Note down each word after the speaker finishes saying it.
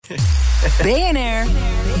BNR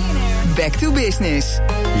Back to Business.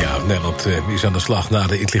 Ja, Nederland is aan de slag na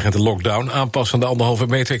de intelligente lockdown. Aanpassen aan de 1,5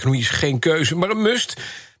 meter economie is geen keuze, maar een must.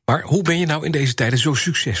 Maar hoe ben je nou in deze tijden zo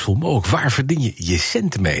succesvol mogelijk? Waar verdien je je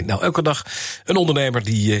centen mee? Nou, elke dag een ondernemer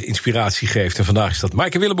die inspiratie geeft. En vandaag is dat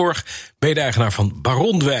Maaike Willenborg, mede-eigenaar van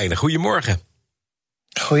Baron Wijnen. Goedemorgen.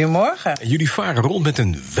 Goedemorgen. Jullie varen rond met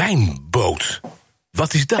een wijnboot.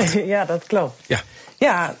 Wat is dat? Ja, dat klopt.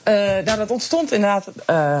 Ja, nou, dat ontstond inderdaad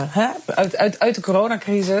uit de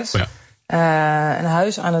coronacrisis. Ja. Een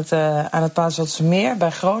huis aan het Paterswoldse Meer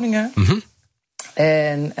bij Groningen. Mm-hmm.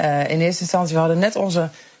 En in eerste instantie, we hadden net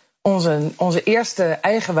onze eerste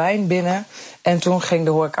eigen wijn binnen. En toen ging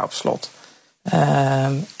de horeca op slot.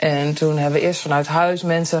 En toen hebben we eerst vanuit huis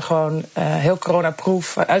mensen gewoon heel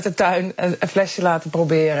coronaproof uit de tuin een flesje laten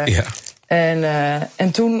proberen. Ja.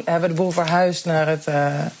 En toen hebben we de boel verhuisd naar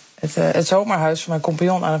het zomerhuis van mijn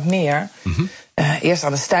compagnon aan het meer. Mm-hmm. Eerst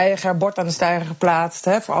aan de steiger, bord aan de steiger geplaatst.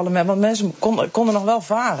 Voor alle mensen, want mensen konden nog wel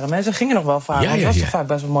varen. Mensen gingen nog wel varen. Want het was toch vaak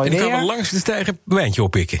best wel mooi weer. En die kwamen langs de steiger een wijntje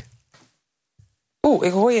oppikken.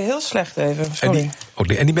 Ik hoor je heel slecht even. Sorry.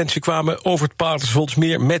 En die mensen kwamen over het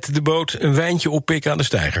Paterswoldsmeer met de boot een wijntje oppikken aan de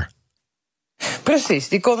steiger. Precies,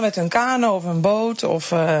 die konden met hun kano of een boot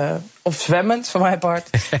of zwemmend, voor mijn part,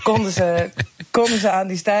 konden ze aan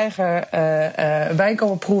die steiger wijn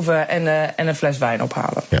komen proeven en een fles wijn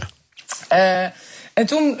ophalen. Ja. En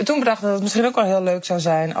toen bedachten we dat het misschien ook wel heel leuk zou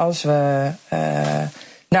zijn als we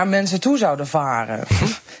naar mensen toe zouden varen.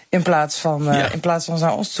 in plaats van ze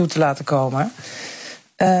naar ons toe te laten komen.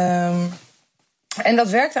 En dat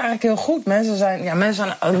werkte eigenlijk heel goed. Mensen zijn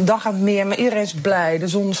een dag aan het meer, maar iedereen is blij, de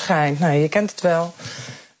zon schijnt. Nou, je kent het wel.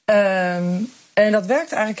 En dat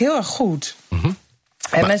werkte eigenlijk heel erg goed. Mm-hmm.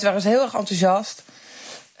 En mensen waren dus heel erg enthousiast.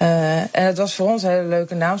 En het was voor ons een hele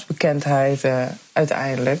leuke naamsbekendheid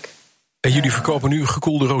uiteindelijk. En jullie verkopen nu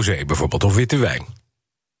gekoelde rosé bijvoorbeeld, of witte wijn?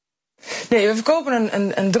 Nee, we verkopen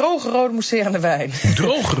een droge rode mousserende wijn.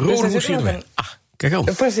 Droge rode mousserende wijn. Kijk aan.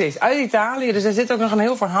 Precies, uit Italië. Dus er zit ook nog een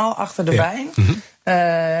heel verhaal achter de wijn. Mm-hmm.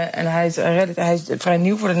 En hij is vrij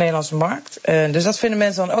nieuw voor de Nederlandse markt. Dus dat vinden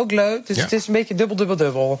mensen dan ook leuk. Dus het is een beetje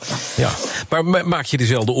dubbel. Ja, maar maak je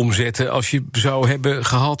dezelfde omzetten als je zou hebben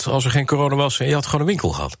gehad als er geen corona was en je had gewoon een winkel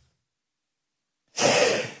gehad?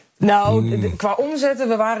 Nou, qua omzetten,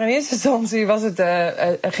 we waren in eerste instantie,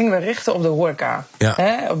 gingen we richten op de horeca.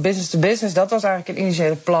 Ja. Op business to business, dat was eigenlijk het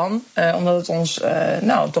initiële plan. Omdat het ons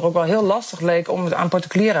toch ook wel heel lastig leek om het aan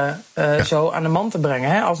particulieren zo aan de man te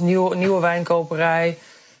brengen. Als nieuwe wijnkoperij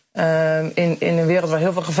in een wereld waar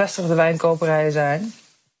heel veel gevestigde wijnkoperijen zijn.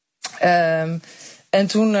 En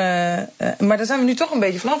toen, maar daar zijn we nu toch een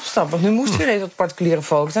beetje van afgestapt. Want nu moesten we even op particuliere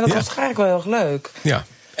focussen. En dat was toch eigenlijk wel heel erg leuk. Ja.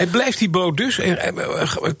 En blijft die boot dus?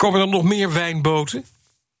 Komen er nog meer wijnboten?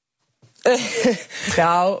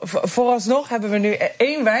 Nou, vooralsnog hebben we nu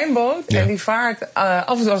 1 wijnboot. Ja. En die vaart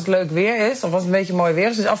af en toe als het leuk weer is. Of als het een beetje mooi weer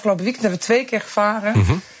is. Dus afgelopen weekend hebben we 2 keer gevaren.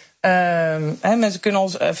 Mm-hmm. Mensen kunnen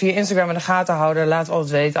ons via Instagram in de gaten houden. Laten we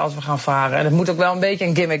altijd weten als we gaan varen. En het moet ook wel een beetje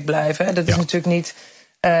een gimmick blijven. Hè. Dat is natuurlijk niet...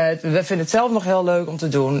 we vinden het zelf nog heel leuk om te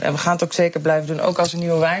doen. En we gaan het ook zeker blijven doen. Ook als er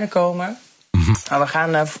nieuwe wijnen komen. Maar we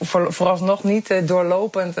gaan vooralsnog niet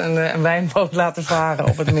doorlopend een wijnboot laten varen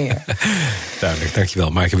op het meer. Duidelijk, dankjewel.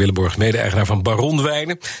 Maaike Willenborg, mede-eigenaar van Baron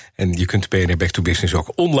Wijnen. En je kunt BNR Back to Business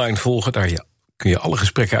ook online volgen. Daar kun je alle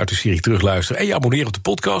gesprekken uit de serie terugluisteren. En je abonneren op de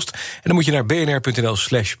podcast. En dan moet je naar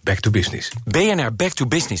bnr.nl/backtobusiness. BNR Back to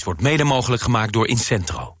Business wordt mede mogelijk gemaakt door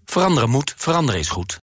Incentro. Veranderen moet, veranderen is goed.